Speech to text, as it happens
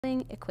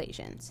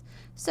equations.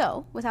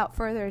 So without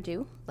further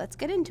ado, let's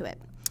get into it.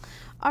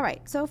 All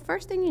right, so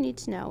first thing you need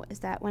to know is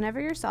that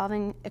whenever you're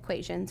solving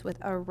equations with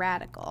a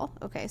radical,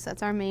 okay, so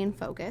that's our main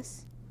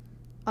focus,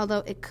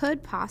 although it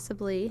could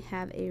possibly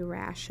have a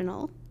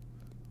rational,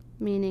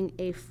 meaning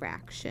a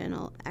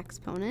fractional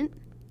exponent.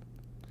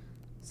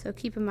 So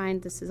keep in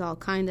mind this is all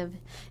kind of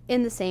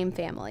in the same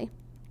family.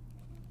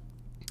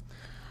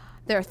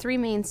 There are three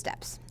main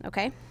steps,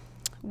 okay?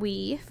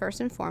 We,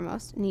 first and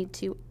foremost, need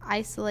to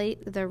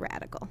isolate the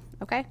radical,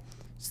 okay?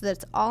 So that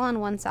it's all on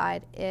one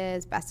side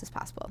as best as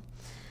possible.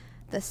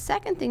 The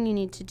second thing you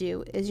need to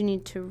do is you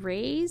need to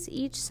raise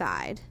each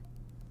side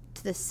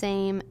to the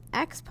same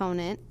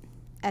exponent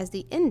as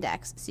the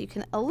index so you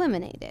can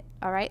eliminate it,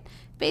 all right?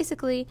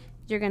 Basically,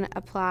 you're going to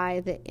apply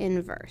the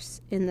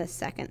inverse in the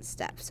second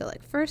step. So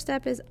like first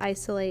step is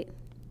isolate,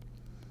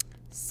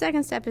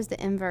 second step is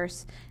the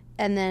inverse,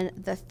 and then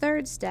the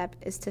third step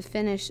is to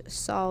finish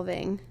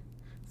solving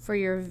for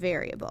your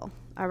variable,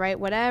 all right?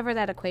 Whatever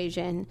that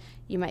equation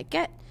you might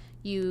get,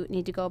 you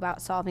need to go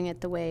about solving it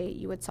the way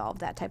you would solve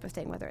that type of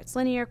thing, whether it's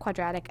linear,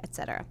 quadratic,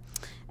 etc.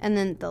 And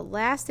then the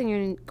last thing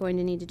you're going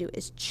to need to do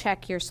is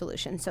check your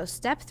solution. So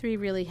step 3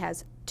 really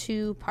has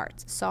two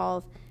parts,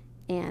 solve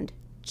and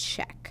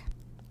check,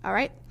 all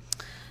right?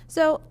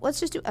 So let's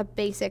just do a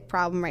basic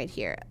problem right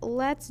here.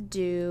 Let's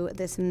do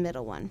this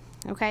middle one,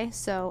 okay?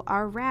 So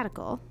our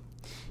radical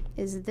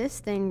is this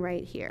thing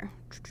right here,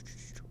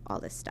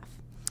 all this stuff.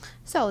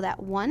 So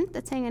that 1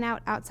 that's hanging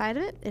out outside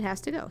of it, it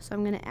has to go. So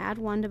I'm going to add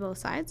 1 to both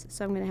sides.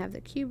 So I'm going to have the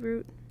cube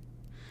root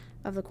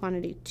of the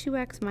quantity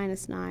 2x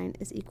minus 9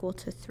 is equal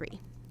to 3.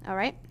 All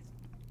right?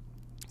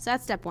 So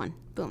that's step 1.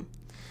 Boom.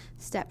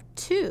 Step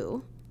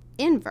 2,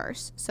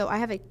 inverse. So I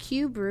have a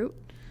cube root,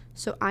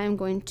 so I am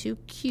going to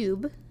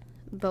cube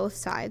both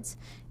sides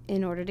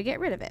in order to get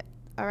rid of it.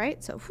 All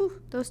right? So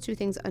those two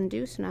things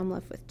undo. So now I'm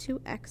left with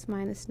 2x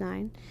minus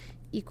 9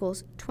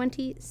 equals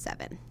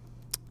 27.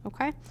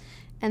 Okay?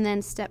 And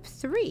then step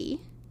 3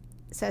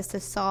 says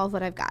to solve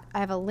what I've got. I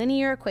have a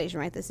linear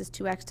equation, right? This is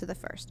 2x to the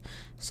first.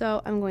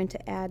 So I'm going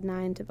to add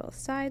 9 to both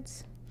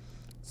sides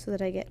so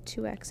that I get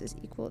 2x is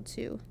equal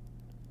to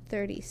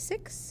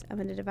 36. I'm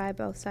going to divide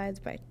both sides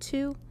by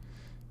 2.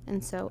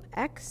 And so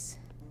x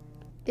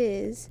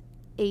is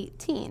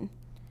 18.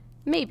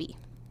 Maybe.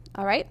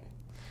 All right?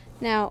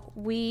 Now,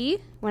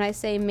 when I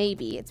say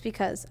maybe, it's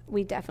because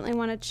we definitely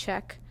want to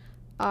check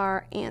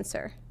our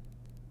answer.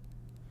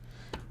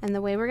 And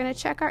the way we're going to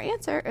check our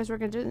answer is we're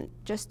going to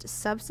just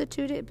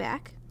substitute it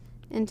back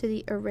into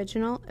the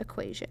original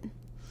equation.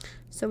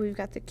 So we've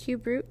got the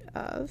cube root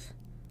of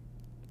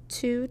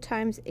 2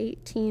 times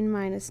 18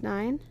 minus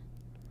 9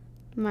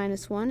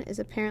 minus 1 is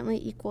apparently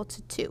equal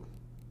to 2.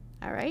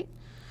 All right?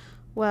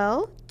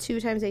 Well, 2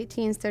 times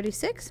 18 is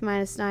 36,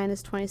 minus 9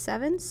 is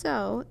 27,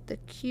 so the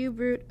cube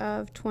root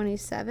of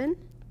 27,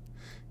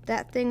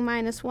 that thing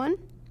minus 1,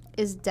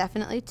 is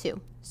definitely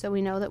 2. So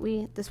we know that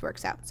this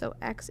works out. So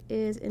x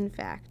is, in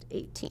fact,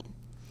 18.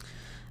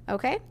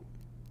 Okay?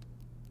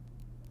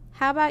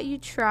 How about you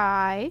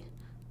try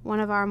one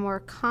of our more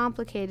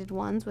complicated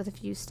ones with a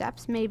few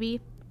steps?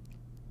 Maybe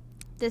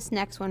this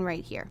next one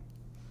right here.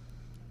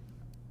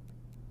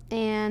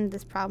 And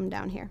this problem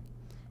down here.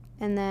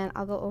 And then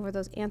I'll go over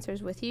those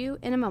answers with you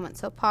in a moment.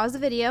 So pause the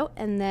video,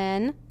 and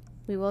then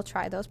we will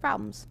try those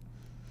problems.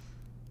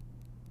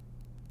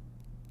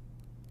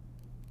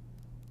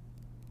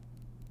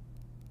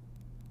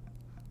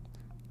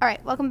 All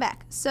right, welcome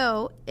back.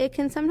 So it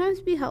can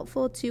sometimes be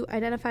helpful to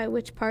identify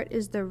which part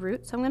is the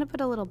root. So I'm going to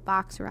put a little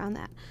box around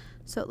that.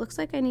 So it looks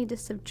like I need to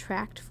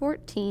subtract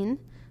 14.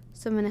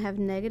 So I'm going to have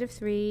negative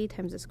 3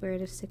 times the square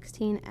root of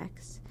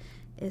 16x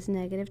is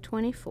negative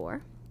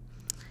 24.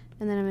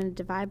 And then I'm going to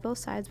divide both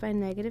sides by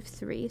negative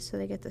 3. So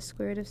they get the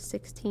square root of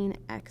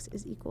 16x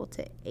is equal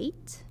to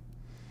 8.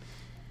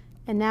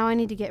 And now I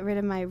need to get rid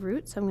of my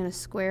root. So I'm going to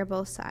square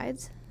both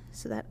sides.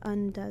 So that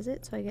undoes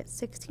it. So I get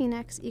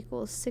 16x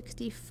equals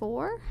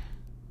 64.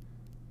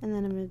 And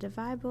then I'm going to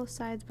divide both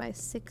sides by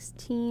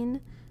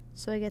 16.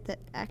 So I get that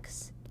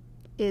x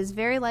is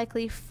very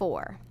likely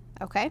 4.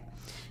 Okay?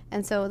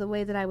 And so the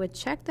way that I would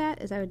check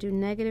that is I would do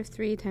negative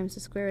 3 times the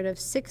square root of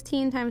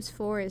 16 times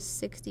 4 is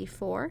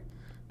 64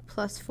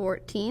 plus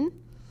 14.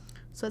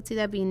 So let's see,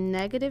 that'd be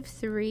negative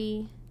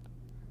 3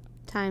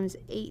 times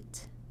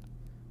 8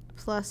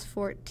 plus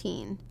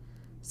 14.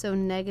 So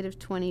negative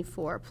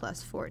 24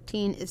 plus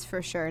 14 is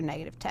for sure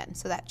negative 10.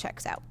 So that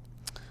checks out.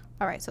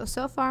 All right,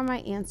 so far my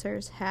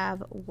answers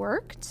have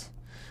worked.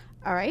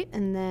 All right,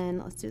 and then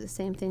let's do the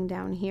same thing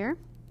down here.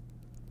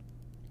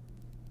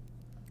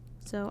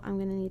 So I'm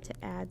going to need to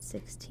add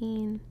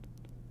 16.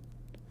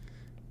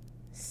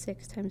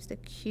 6 times the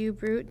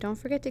cube root. Don't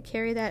forget to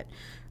carry that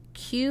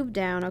cube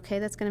down, okay?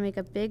 That's going to make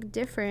a big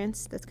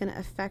difference. That's going to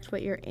affect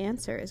what your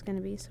answer is going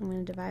to be. So I'm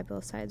going to divide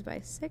both sides by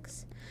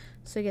 6.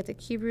 So I get the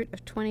cube root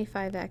of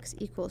 25x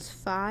equals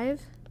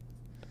 5.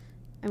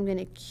 I'm going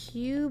to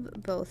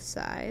cube both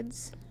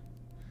sides.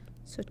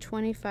 So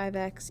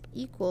 25x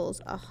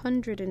equals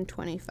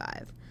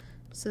 125.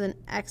 So then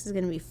x is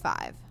going to be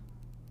 5.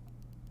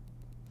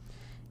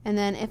 And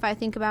then if I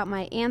think about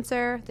my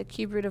answer, the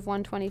cube root of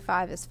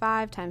 125 is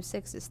 5 times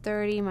 6 is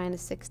 30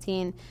 minus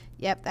 16.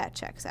 Yep, that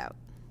checks out.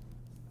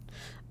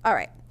 All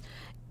right.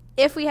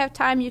 If we have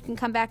time, you can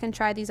come back and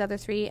try these other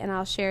three, and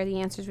I'll share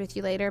the answers with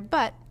you later.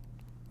 But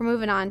we're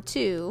moving on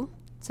to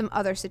some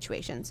other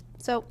situations.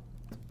 So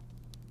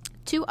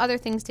 2 other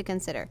things to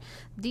consider.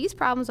 These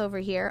problems over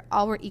here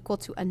all were equal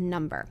to a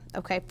number.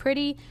 Okay,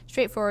 pretty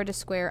straightforward to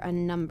square a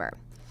number.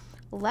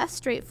 Less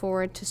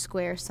straightforward to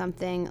square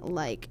something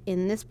like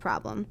in this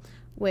problem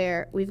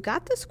where we've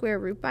got the square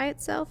root by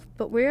itself,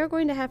 but we're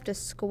going to have to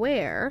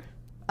square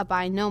a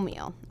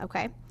binomial,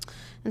 okay?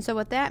 And so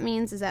what that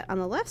means is that on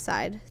the left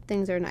side,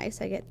 things are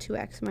nice. I get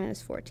 2x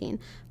minus 14.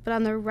 But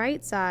on the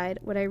right side,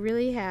 what I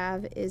really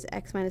have is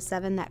x minus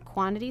 7, that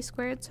quantity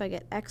squared, so I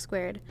get x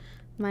squared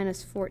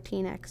minus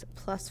 14x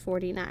plus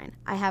 49.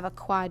 I have a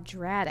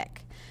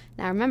quadratic.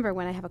 Now remember,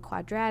 when I have a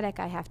quadratic,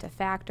 I have to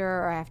factor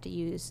or I have to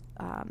use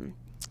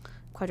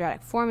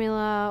quadratic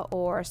formula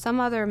or some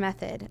other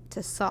method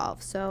to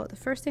solve. So the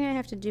first thing I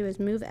have to do is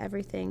move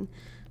everything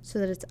so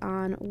that it's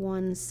on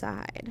one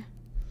side.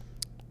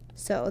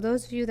 So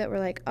those of you that were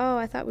like, oh,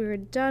 I thought we were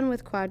done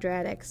with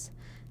quadratics,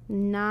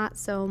 not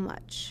so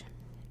much.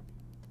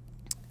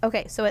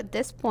 Okay, so at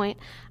this point,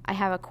 I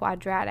have a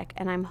quadratic,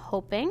 and I'm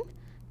hoping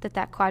that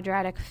that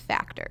quadratic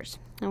factors,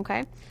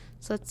 okay?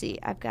 So let's see,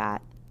 I've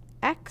got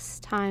x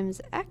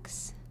times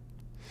x,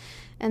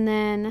 and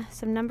then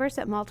some numbers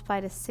that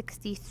multiply to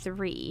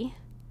 63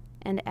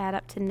 and add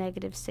up to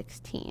negative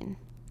 16.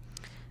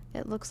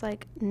 It looks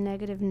like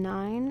negative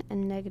 9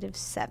 and negative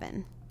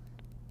 7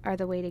 are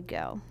the way to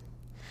go.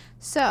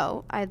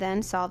 So I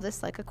then solve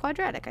this like a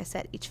quadratic. I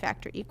set each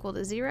factor equal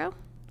to 0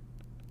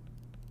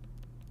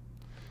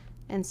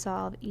 and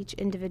solve each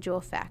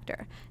individual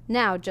factor.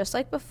 Now, just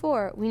like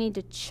before, we need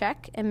to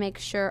check and make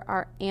sure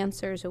our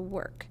answers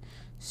work.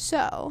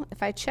 So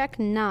if I check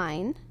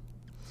 9,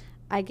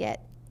 I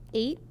get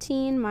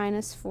 18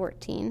 minus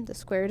 14, the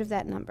square root of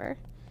that number,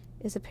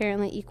 is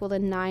apparently equal to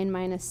 9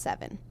 minus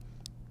 7.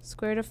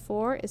 Square root of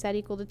 4, is that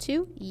equal to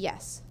 2?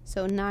 Yes,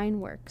 so 9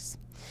 works.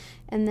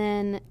 And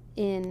then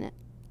in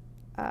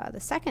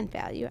the second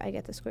value, I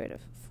get the square root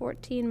of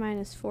 14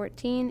 minus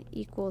 14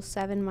 equals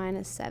 7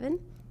 minus 7.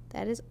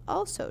 That is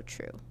also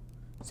true.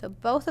 So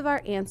both of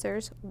our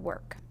answers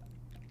work.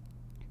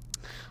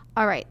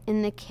 All right,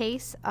 in the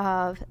case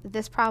of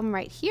this problem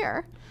right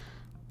here,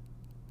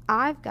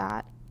 I've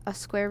got a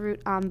square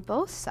root on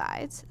both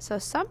sides. So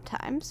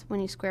sometimes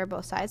when you square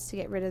both sides to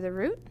get rid of the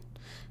root,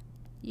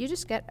 you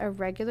just get a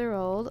regular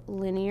old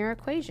linear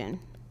equation.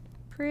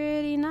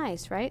 Pretty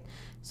nice, right?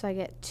 So I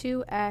get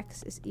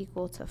 2x is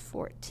equal to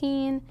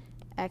 14,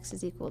 x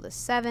is equal to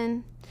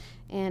 7,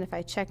 and if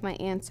I check my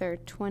answer,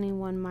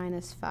 21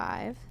 minus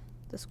 5,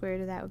 the square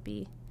root of that would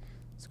be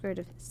square root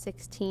of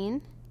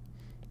 16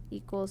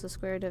 equals the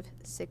square root of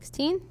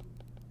 16.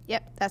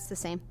 Yep, that's the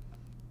same.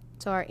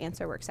 So our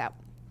answer works out.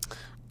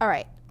 All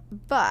right,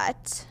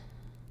 but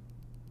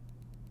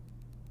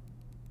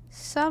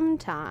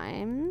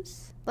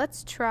sometimes,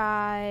 let's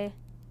try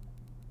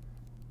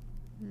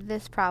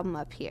this problem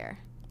up here.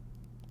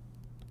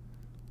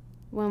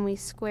 When we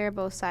square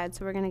both sides,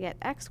 so we're going to get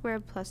x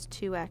squared plus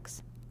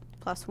 2x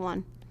plus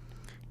 1,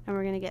 and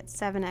we're going to get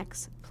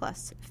 7x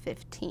plus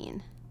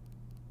 15.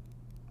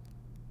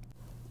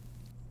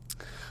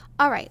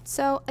 All right,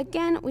 so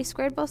again, we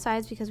squared both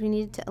sides because we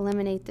needed to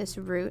eliminate this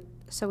root.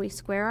 So we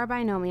square our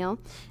binomial,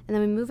 and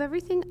then we move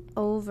everything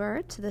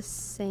over to the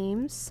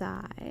same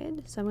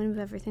side. So I'm going to move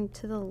everything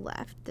to the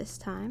left this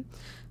time.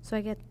 So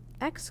I get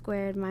x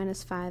squared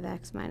minus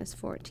 5x minus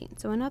 14.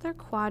 So another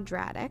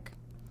quadratic.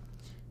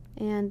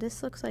 And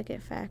this looks like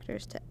it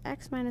factors to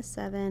x minus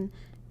 7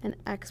 and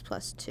x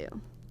plus 2.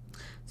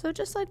 So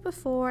just like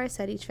before, I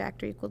set each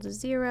factor equal to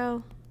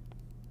 0.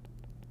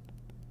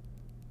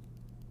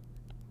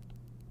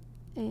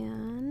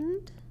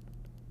 And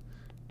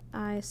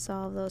I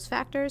solve those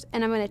factors,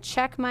 and I'm going to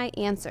check my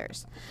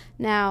answers.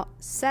 Now,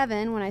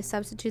 7, when I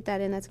substitute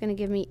that in, that's going to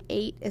give me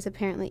 8 is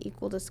apparently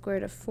equal to square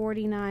root of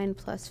 49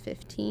 plus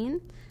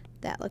 15.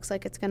 That looks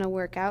like it's going to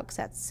work out because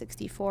that's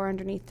 64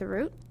 underneath the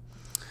root.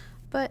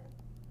 But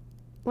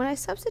when I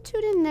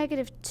substitute in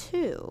negative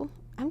 2,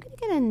 I'm going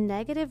to get a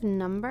negative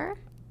number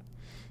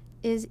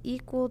is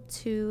equal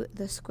to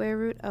the square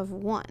root of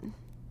 1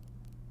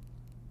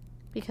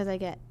 because I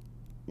get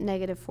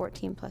negative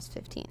 14 plus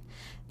 15.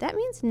 That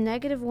means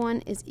negative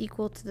 1 is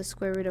equal to the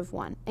square root of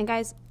 1. And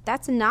guys,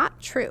 that's not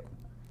true.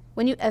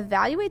 When you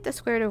evaluate the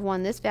square root of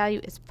 1, this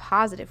value is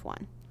positive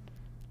 1.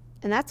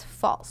 And that's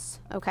false,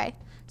 okay?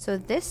 So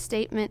this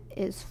statement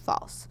is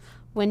false.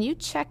 When you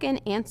check an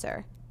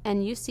answer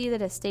and you see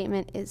that a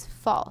statement is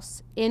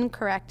false,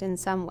 incorrect in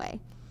some way,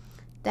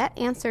 that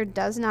answer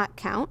does not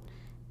count,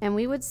 and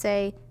we would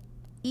say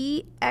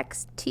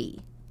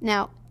EXT.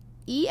 Now,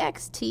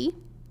 EXT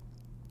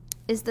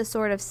is the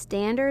sort of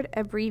standard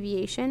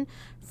abbreviation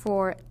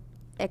for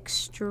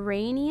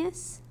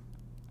extraneous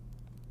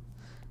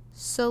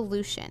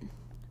solution,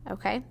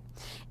 okay?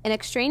 An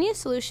extraneous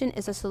solution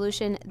is a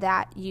solution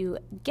that you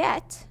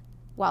get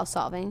while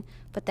solving,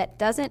 but that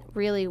doesn't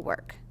really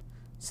work.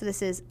 So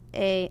this is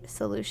a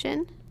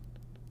solution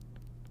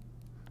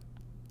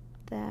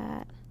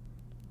that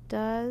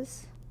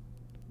does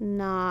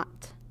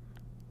not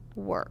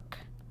work.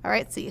 All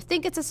right, so you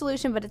think it's a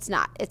solution, but it's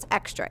not. It's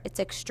extra.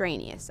 It's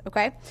extraneous,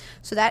 okay?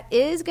 So that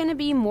is going to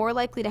be more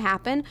likely to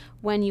happen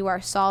when you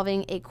are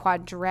solving a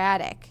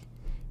quadratic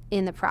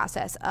in the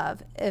process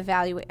of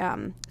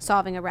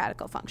solving a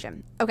radical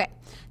function. Okay,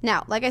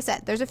 now, like I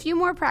said, there's a few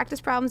more practice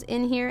problems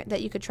in here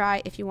that you could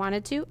try if you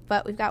wanted to,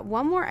 but we've got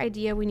one more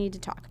idea we need to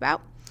talk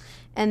about,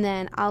 and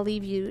then I'll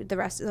leave you the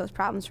rest of those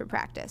problems for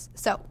practice.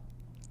 So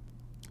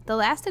the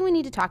last thing we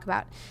need to talk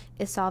about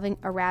is solving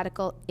a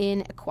radical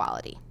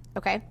inequality,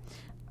 okay?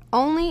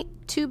 Only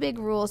two big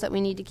rules that we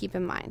need to keep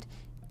in mind.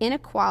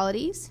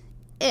 Inequalities,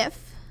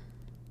 if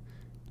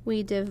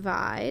we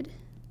divide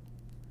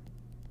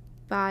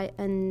by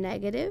a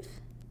negative,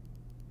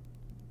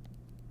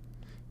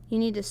 you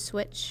need to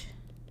switch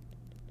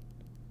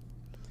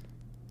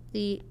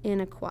the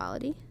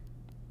inequality.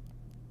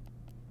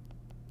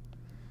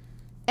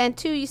 And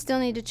two, you still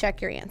need to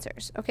check your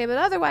answers, okay? But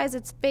otherwise,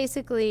 it's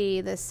basically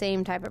the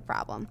same type of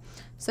problem.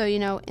 So, you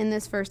know, in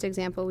this first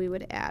example, we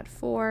would add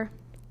 4.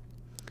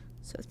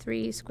 So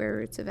 3 square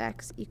roots of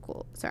x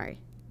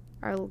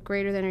are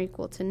greater than or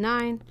equal to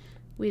 9.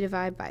 We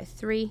divide by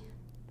 3.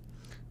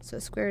 So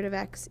square root of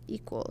x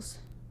equals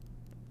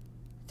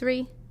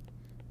 3.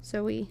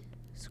 So we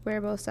square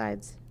both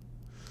sides.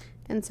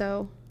 And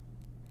so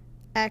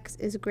x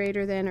is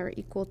greater than or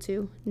equal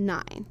to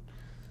 9.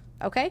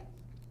 Okay?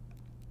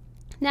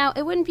 Now,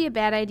 it wouldn't be a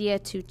bad idea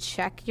to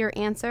check your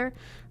answer,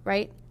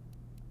 right,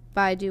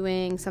 by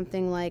doing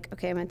something like,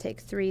 okay, I'm going to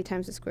take 3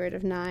 times the square root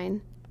of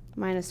 9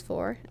 minus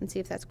 4 and see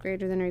if that's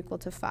greater than or equal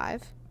to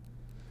 5.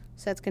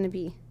 So that's going to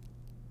be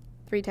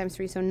 3 times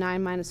 3, so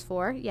 9 minus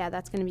 4. Yeah,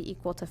 that's going to be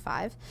equal to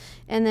 5.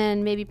 And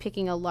then maybe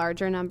picking a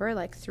larger number,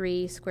 like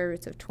 3 square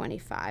roots of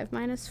 25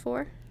 minus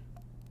 4.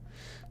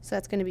 So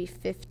that's going to be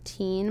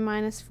 15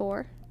 minus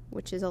 4,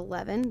 which is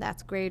 11.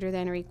 That's greater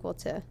than or equal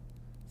to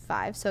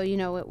 5. So you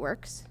know it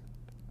works.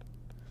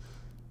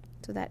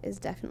 So that is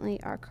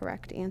definitely our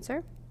correct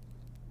answer.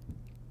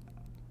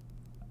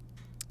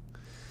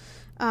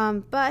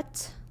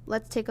 But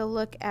let's take a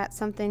look at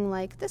something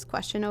like this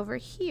question over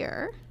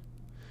here,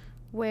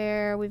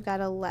 where we've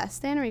got a less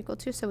than or equal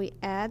to, so we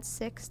add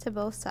 6 to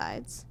both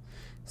sides.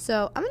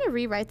 So I'm going to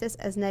rewrite this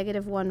as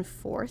negative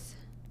 1/4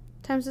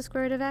 times the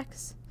square root of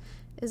x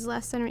is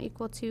less than or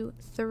equal to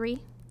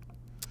 3.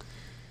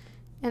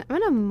 And I'm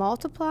going to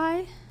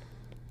multiply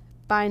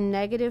by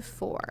negative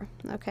 4,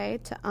 okay,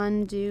 to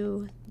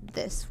undo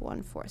this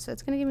 1/4. So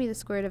it's going to give me the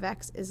square root of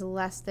x is not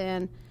less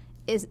than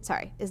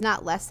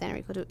or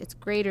equal to, it's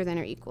greater than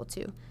or equal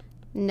to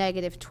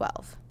negative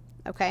 12,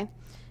 okay?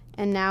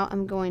 And now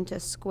I'm going to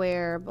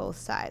square both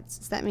sides.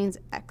 So that means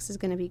x is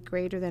going to be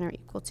greater than or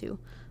equal to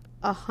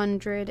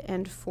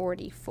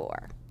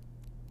 144,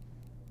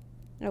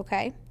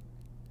 okay?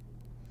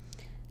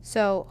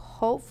 So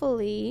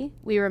hopefully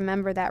we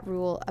remember that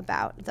rule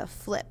about the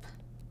flip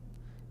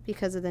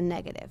because of the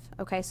negative,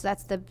 okay? So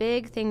that's the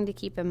big thing to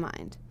keep in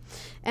mind.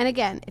 And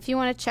again, if you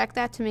want to check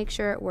that to make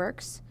sure it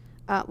works,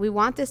 we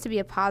want this to be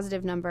a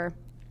positive number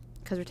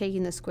because we're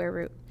taking the square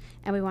root,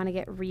 and we want to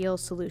get real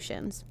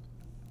solutions.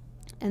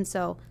 And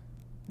so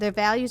their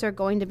values are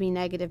going to be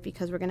negative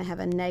because we're going to have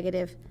a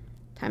negative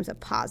times a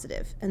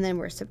positive, and then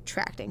we're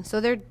subtracting. So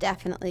they're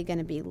definitely going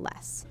to be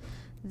less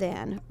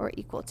than or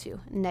equal to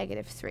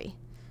negative 3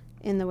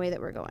 in the way that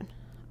we're going.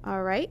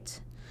 All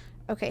right?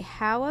 Okay,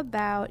 how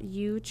about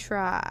you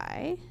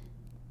try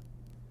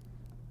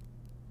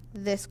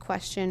this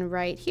question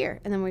right here,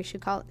 and then we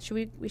should call it,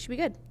 we should be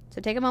good.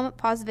 So take a moment,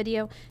 pause the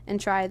video,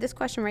 and try this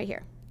question right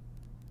here.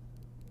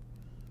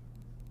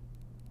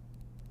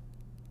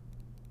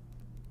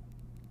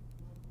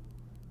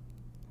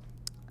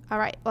 All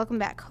right, welcome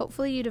back.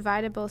 Hopefully you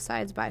divided both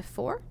sides by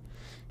 4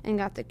 and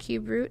got the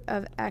cube root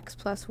of x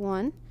plus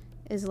 1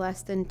 is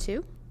less than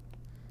 2.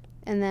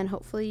 And then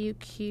hopefully you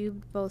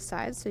cubed both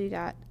sides, so you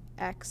got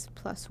x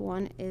plus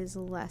 1 is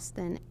less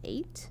than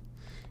 8.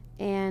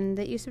 And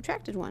that you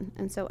subtracted 1,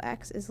 and so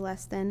x is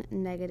less than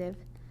negative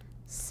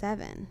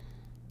 7.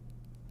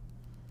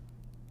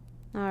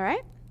 All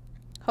right.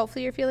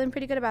 Hopefully you're feeling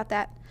pretty good about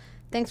that.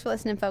 Thanks for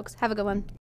listening, folks. Have a good one.